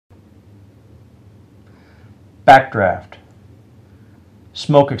backdraft,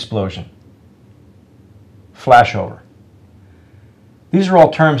 smoke explosion, flashover. These are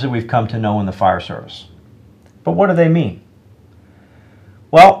all terms that we've come to know in the fire service. But what do they mean?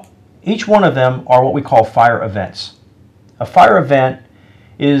 Well, each one of them are what we call fire events. A fire event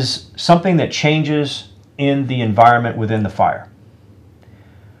is something that changes in the environment within the fire.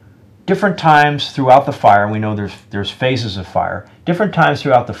 Different times throughout the fire, we know there's phases of fire, different times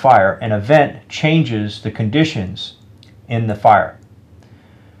throughout the fire, an event changes the conditions in the fire.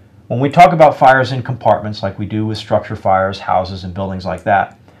 When we talk about fires in compartments, like we do with structure fires, houses and buildings like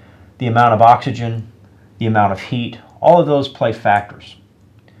that, the amount of oxygen, the amount of heat, all of those play factors.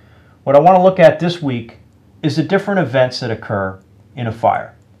 What I want to look at this week is the different events that occur in a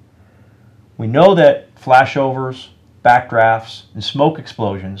fire. We know that flashovers, backdrafts, and smoke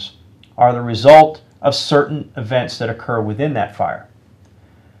explosions are the result of certain events that occur within that fire.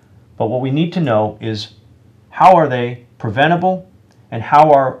 But what we need to know is how are they preventable and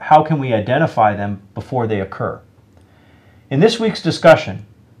how can we identify them before they occur. In this week's discussion,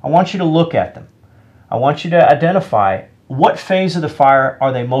 I want you to look at them. I want you to identify what phase of the fire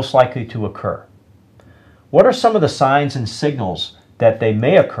are they most likely to occur. What are some of the signs and signals that they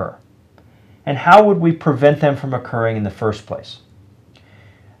may occur? And how would we prevent them from occurring in the first place?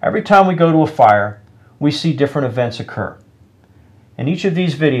 Every time we go to a fire, we see different events occur. In each of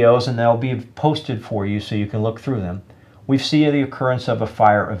these videos, and they'll be posted for you so you can look through them, we see the occurrence of a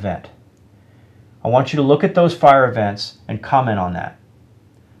fire event. I want you to look at those fire events and comment on that.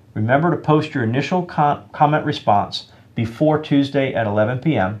 Remember to post your initial comment response before Tuesday at 11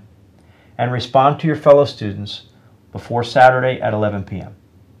 p.m. and respond to your fellow students before Saturday at 11 p.m.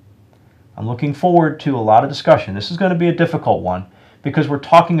 I'm looking forward to a lot of discussion. This is going to be a difficult one because we're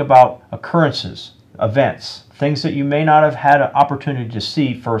talking about occurrences, events, things that you may not have had an opportunity to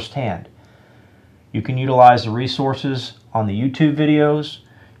see firsthand. You can utilize the resources on the YouTube videos.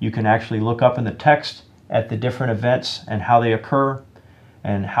 You can actually look up in the text at the different events and how they occur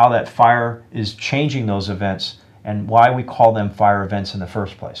and how that fire is changing those events and why we call them fire events in the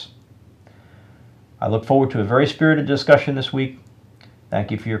first place. I look forward to a very spirited discussion this week.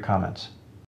 Thank you for your comments.